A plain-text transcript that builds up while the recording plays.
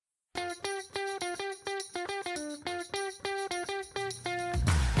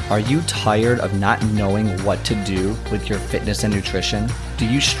Are you tired of not knowing what to do with your fitness and nutrition? Do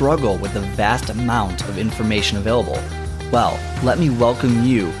you struggle with the vast amount of information available? Well, let me welcome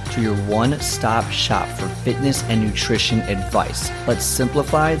you to your one-stop shop for fitness and nutrition advice. Let's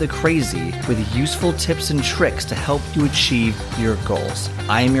simplify the crazy with useful tips and tricks to help you achieve your goals.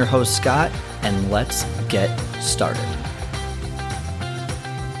 I am your host, Scott, and let's get started.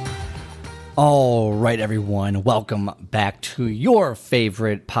 All right, everyone. Welcome back to your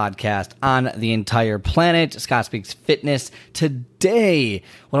favorite podcast on the entire planet, Scott Speaks Fitness. Today,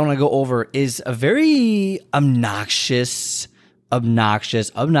 what I want to go over is a very obnoxious,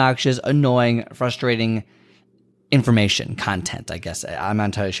 annoying, frustrating information, content, I guess. I'm not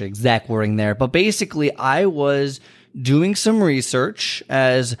entirely sure exact wording there, but basically I was doing some research,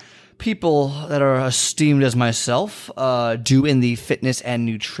 as people that are esteemed as myself do in the fitness and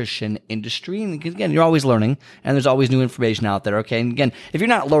nutrition industry. And again, you're always learning, and there's always new information out there, okay? And again, if you're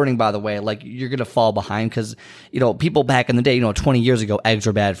not learning, by the way, like, you're going to fall behind because, people back in the day, 20 years ago, eggs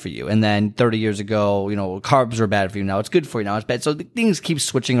were bad for you. And then 30 years ago, carbs were bad for you. Now it's good for you. Now it's bad. So things keep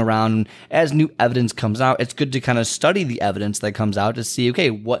switching around. As new evidence comes out, it's good to kind of study the evidence that comes out to see,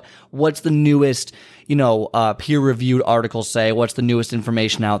 okay, what's the newest peer-reviewed articles say, what's the newest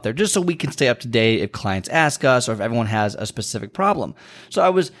information out there, just so we can stay up to date if clients ask us or if everyone has a specific problem. So I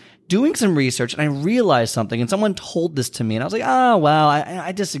was doing some research and I realized something, and someone told this to me, and I was like,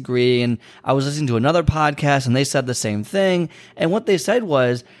 I disagree. And I was listening to another podcast and they said the same thing. And what they said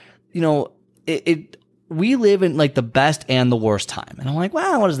was, we live in like the best and the worst time. And I'm like,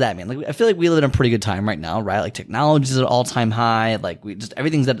 wow, what does that mean? Like, I feel like we live in a pretty good time right now, right? Like, technology is at an all-time high. Like,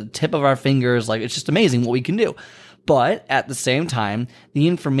 everything's at the tip of our fingers. Like, it's just amazing what we can do. But at the same time, the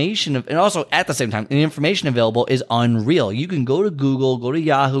information available is unreal. You can go to Google, go to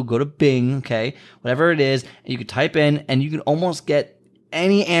Yahoo, go to Bing, okay, whatever it is, and you can type in and you can almost get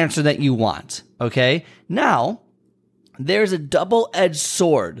any answer that you want, okay? Now, there's a double-edged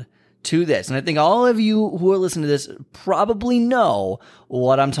sword to this. And I think all of you who are listening to this probably know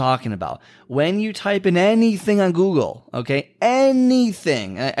what I'm talking about. When you type in anything on Google, okay,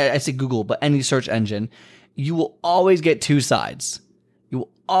 anything, I say Google, but any search engine, you will always get two sides. You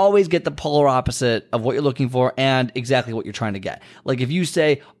will always get the polar opposite of what you're looking for and exactly what you're trying to get. Like, if you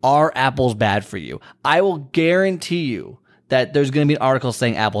say, are apples bad for you? I will guarantee you that there's going to be an article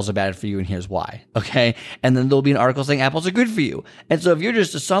saying apples are bad for you and here's why, okay? And then there'll be an article saying apples are good for you. And so if you're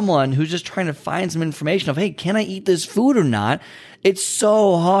just someone who's just trying to find some information of, hey, can I eat this food or not? It's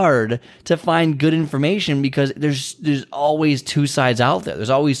so hard to find good information because there's always two sides out there. There's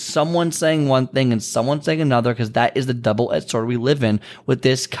always someone saying one thing and someone saying another, because that is the double-edged sword we live in with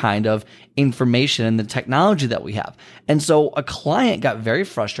this kind of information and the technology that we have. And so a client got very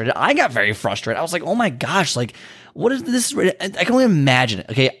frustrated. I got very frustrated. I was like, oh my gosh, like, what is this? I can only imagine it.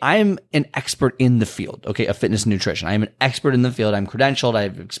 Okay. I'm an expert in the field, okay, of fitness and nutrition. I'm an expert in the field. I'm credentialed. I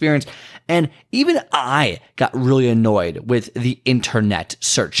have experience. And even I got really annoyed with the internet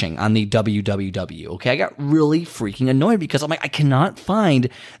searching on the www. Okay. I got really freaking annoyed because I'm like, I cannot find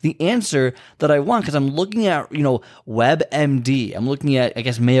the answer that I want, because I'm looking at, WebMD. I'm looking at, I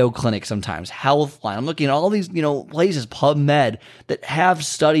guess, Mayo Clinic sometimes, Healthline. I'm looking at all these, places, PubMed, that have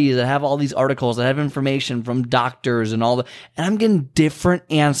studies, that have all these articles, that have information from doctors and all and I'm getting different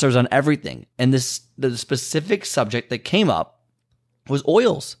answers on everything. And the specific subject that came up was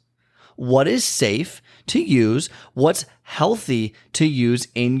oils. What is safe to use? What's healthy to use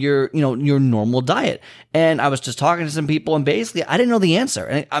in your normal diet? And I was just talking to some people, and basically I didn't know the answer.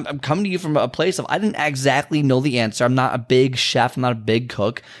 And I'm coming to you from a place of, I didn't exactly know the answer. I'm not a big chef. I'm not a big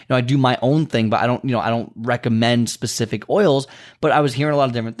cook. I do my own thing, but I don't recommend specific oils. But I was hearing a lot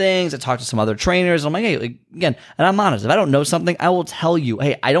of different things. I talked to some other trainers. I'm like, hey, again, and I'm honest. If I don't know something, I will tell you,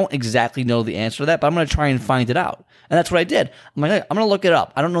 hey, I don't exactly know the answer to that, but I'm going to try and find it out. And that's what I did. I'm like, hey, I'm going to look it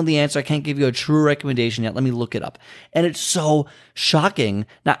up. I don't know the answer. I can't give you a true recommendation yet. Let me look it up. And it's so shocking.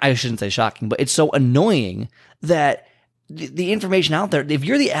 I shouldn't say shocking, but it's so annoying that the information out there, if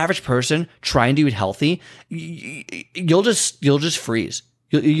you're the average person trying to eat healthy, you'll just freeze.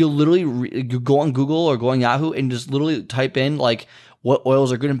 You'll literally you go on Google or go on Yahoo and just literally type in like what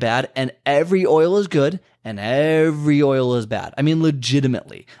oils are good and bad, and every oil is good and every oil is bad. I mean,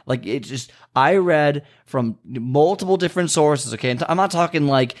 legitimately. Like, it's just I read from multiple different sources, okay? And I'm not talking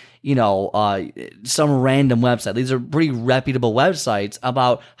like, some random website. These are pretty reputable websites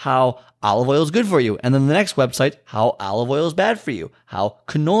about how olive oil is good for you. And then the next website, how olive oil is bad for you, how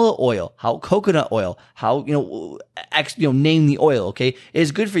canola oil, how coconut oil, how, name the oil, okay,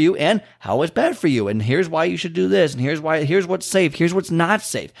 is good for you and how it's bad for you. And here's why you should do this. And here's what's safe. Here's what's not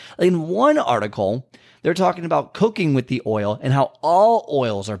safe. Like in one article, they're talking about cooking with the oil and how all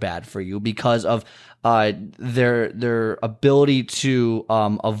oils are bad for you because of their ability to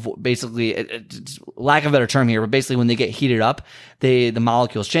basically, it's lack of a better term here, but basically when they get heated up, the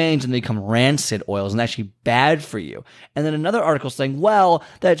molecules change and they become rancid oils and actually bad for you. And then another article saying, well,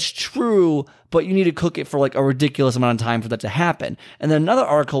 that's true, but you need to cook it for like a ridiculous amount of time for that to happen. And then another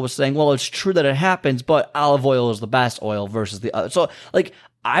article was saying, well, it's true that it happens, but olive oil is the best oil versus the other. So like,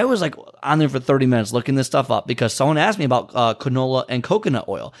 I was like on there for 30 minutes looking this stuff up because someone asked me about canola and coconut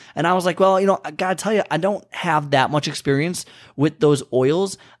oil. And I was like, well, I gotta tell you, I don't have that much experience with those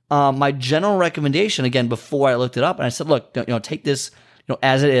oils. My general recommendation, again, before I looked it up, and I said, look, take this,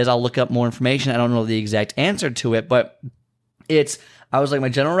 as it is. I'll look up more information. I don't know the exact answer to it, but I was like, my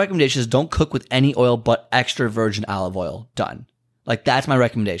general recommendation is don't cook with any oil but extra virgin olive oil. Done. Like, that's my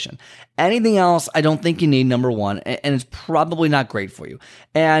recommendation. Anything else, I don't think you need, number one, and it's probably not great for you.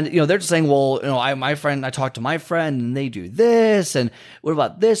 And, they're just saying, well, I talked to my friend and they do this, and what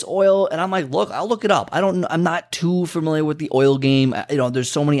about this oil? And I'm like, look, I'll look it up. I'm not too familiar with the oil game.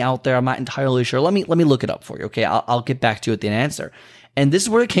 There's so many out there. I'm not entirely sure. Let me look it up for you. Okay. I'll get back to you with the answer. And this is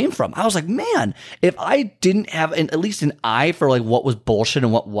where it came from. I was like, man, if I didn't have at least an eye for like what was bullshit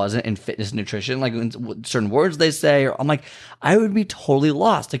and what wasn't in fitness and nutrition, like certain words they say, or I'm like, I would be totally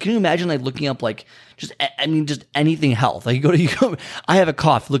lost. Like, can you imagine like looking up like just anything health? Like you go, I have a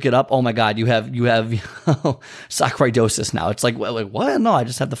cough, look it up. Oh my God, you have sarcoidosis now. It's like what? No, I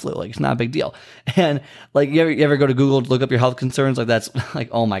just have the flu. Like, it's not a big deal. And like, you ever go to Google to look up your health concerns? Like, that's like,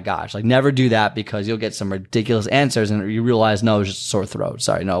 oh my gosh, like never do that because you'll get some ridiculous answers and you realize, no, it was just a sore throat.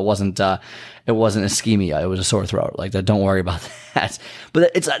 Sorry, no, it wasn't ischemia. It was a sore throat. Like that. Don't worry about that.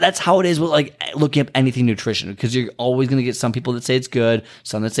 But that's how it is with like looking up anything nutrition, because you're always going to get some people that say it's good,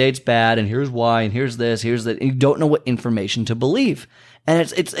 some that say it's bad, and here's why, and here's this, here's that. And you don't know what information to believe. And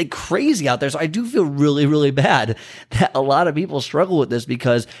it's like crazy out there. So I do feel really, really bad that a lot of people struggle with this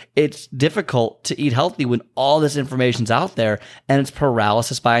because it's difficult to eat healthy when all this information's out there and it's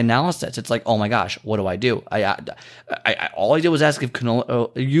paralysis by analysis. It's like, oh my gosh, what do I do? All I did was ask if canola.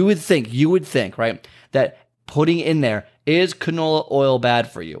 You would think, right, that putting in there, is canola oil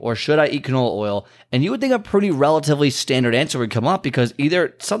bad for you, or should I eat canola oil? And you would think a pretty relatively standard answer would come up, because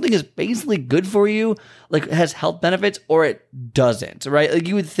either something is basically good for you, like it has health benefits, or it doesn't, right? Like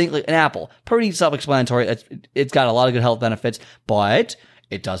you would think like an apple, pretty self-explanatory. It's got a lot of good health benefits, but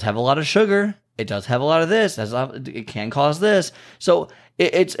it does have a lot of sugar. It does have a lot of this. It can cause this. So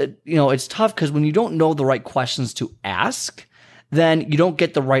it's tough because when you don't know the right questions to ask, then you don't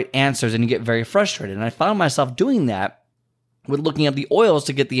get the right answers and you get very frustrated. And I found myself doing that with looking at the oils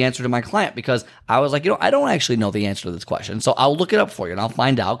to get the answer to my client, because I was like, I don't actually know the answer to this question. So I'll look it up for you and I'll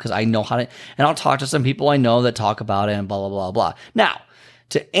find out, because I know how to, and I'll talk to some people I know that talk about it and blah, blah, blah, blah. Now,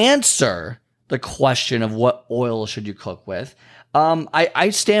 to answer the question of what oil should you cook with, I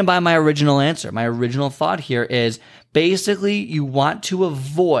stand by my original answer. My original thought here is basically you want to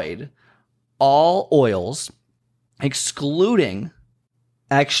avoid all oils, excluding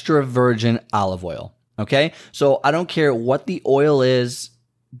extra virgin olive oil. Okay? So I don't care what the oil is,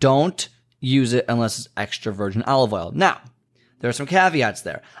 don't use it unless it's extra virgin olive oil. Now, there are some caveats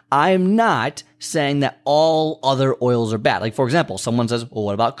there. I'm not saying that all other oils are bad. Like, for example, someone says, well,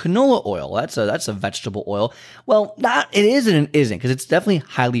 what about canola oil? That's a vegetable oil. Well, it is and it isn't, because it's definitely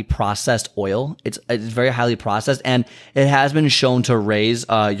highly processed oil. It's very highly processed, and it has been shown to raise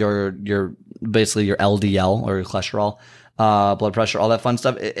your basically your LDL, or your cholesterol, blood pressure, all that fun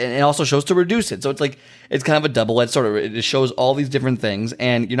stuff. And it also shows to reduce it. So it's kind of a double-edged sword. It shows all these different things,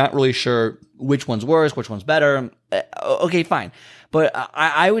 and you're not really sure which one's worse, which one's better. Okay, fine. But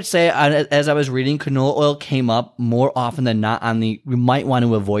I would say, as I was reading, canola oil came up more often than not on the we might want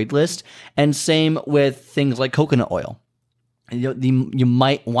to avoid list. And same with things like coconut oil. You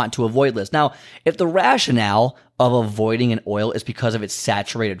might want to avoid list. Now, if the rationale of avoiding an oil is because of its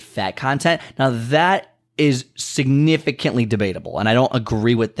saturated fat content, now that is significantly debatable. And I don't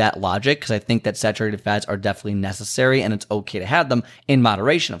agree with that logic, because I think that saturated fats are definitely necessary and it's okay to have them in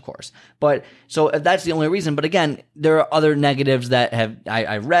moderation, of course. But so if that's the only reason, but again, there are other negatives that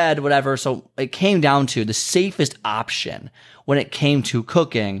I read, whatever. So it came down to the safest option when it came to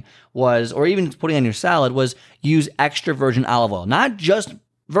cooking was, or even putting on your salad, was use extra virgin olive oil. Not just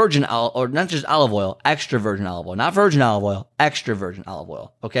or not just olive oil, extra virgin olive oil, not virgin olive oil, extra virgin olive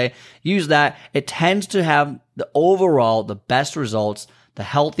oil. Okay. Use that. It tends to have the best results, the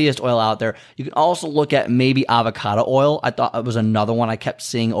healthiest oil out there. You can also look at maybe avocado oil. I thought it was another one I kept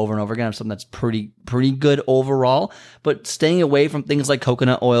seeing over and over again of something that's pretty good overall, but staying away from things like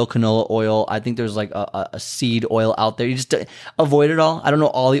coconut oil, canola oil. I think there's like a seed oil out there. You just avoid it all. I don't know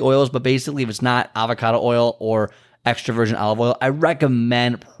all the oils, but basically if it's not avocado oil or extra virgin olive oil, I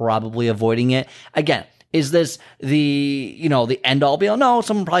recommend probably avoiding it. Again, is this the end all be all? No,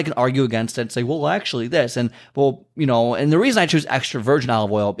 someone probably can argue against it and say, well, actually this. And and the reason I choose extra virgin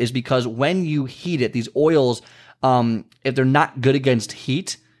olive oil is because when you heat it, these oils, if they're not good against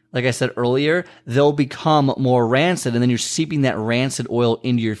heat, like I said earlier, they'll become more rancid, and then you're seeping that rancid oil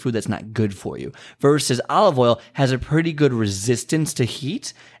into your food that's not good for you. Versus olive oil has a pretty good resistance to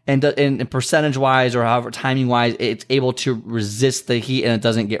heat, and percentage-wise or however timing-wise, it's able to resist the heat and it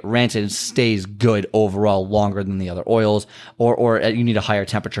doesn't get rancid. It stays good overall longer than the other oils, or you need a higher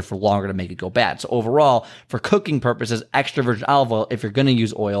temperature for longer to make it go bad. So overall, for cooking purposes, extra virgin olive oil, if you're going to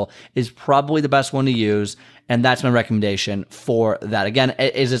use oil, is probably the best one to use. And that's my recommendation for that. Again,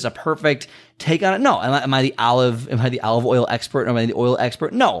 is this a perfect take on it? No. Am I the olive oil expert? Am I the oil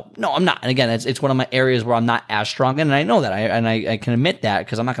expert? No, I'm not. And again, it's one of my areas where I'm not as strong in, and I know that. I can admit that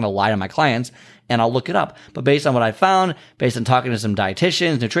because I'm not going to lie to my clients, and I'll look it up. But based on what I found, based on talking to some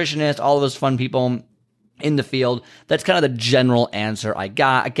dietitians, nutritionists, all of those fun people in the field, that's kind of the general answer I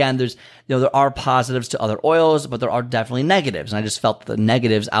got. Again, there are positives to other oils, but there are definitely negatives. And I just felt that the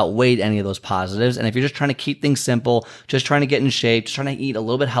negatives outweighed any of those positives. And if you're just trying to keep things simple, just trying to get in shape, just trying to eat a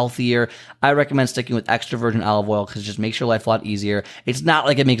little bit healthier, I recommend sticking with extra virgin olive oil because it just makes your life a lot easier. It's not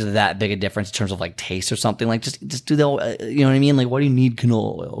like it makes that big a difference in terms of like taste or something. Like just do the, you know what I mean? Like, why do you need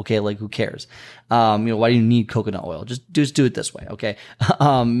canola oil? Okay. Like, who cares? Why do you need coconut oil? Just do it this way. Okay.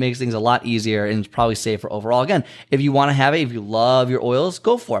 Makes things a lot easier and it's probably safer overall. Again, if you want to have it, if you love your oils,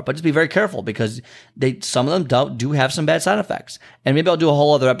 go for it, but just be very careful because some of them do have some bad side effects. And maybe I'll do a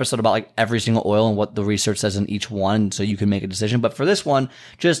whole other episode about like every single oil and what the research says in each one so you can make a decision. But for this one,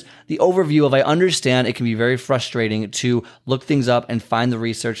 just the overview of I understand it can be very frustrating to look things up and find the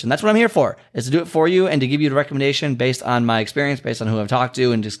research. And that's what I'm here for, is to do it for you and to give you the recommendation based on my experience, based on who I've talked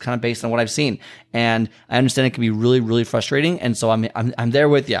to, and just kind of based on what I've seen. And I understand it can be really, really frustrating. And so I'm there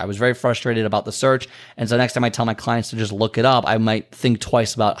with you. I was very frustrated about the search. And so next time I tell my clients to just look it up, I might think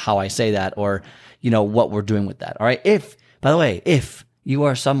twice about how I say that or, what we're doing with that. All right. By the way, if you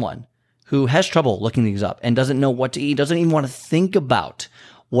are someone who has trouble looking things up and doesn't know what to eat, doesn't even want to think about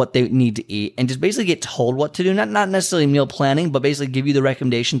what they need to eat and just basically get told what to do, not necessarily meal planning, but basically give you the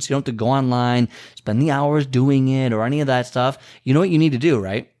recommendations. So you don't have to go online, spend the hours doing it or any of that stuff. You know what you need to do,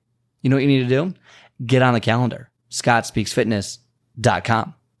 right? You know what you need to do? Get on the calendar.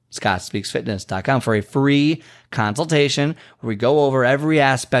 ScottSpeaksFitness.com. ScottSpeaksFitness.com for a free consultation where we go over every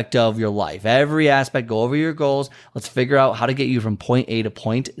aspect of your life, go over your goals. Let's figure out how to get you from point A to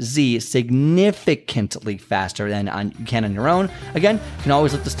point Z significantly faster than you can on your own. Again, you can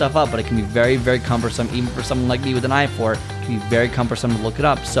always look the stuff up, but it can be very, very cumbersome, even for someone like me with an eye for it. It can be very cumbersome to look it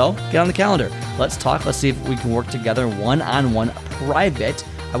up. So get on the calendar. Let's talk. Let's see if we can work together one-on-one private.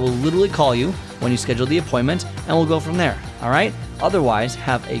 I will literally call you when you schedule the appointment, and we'll go from there. All right? Otherwise,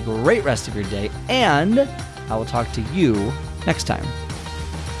 have a great rest of your day, and I will talk to you next time.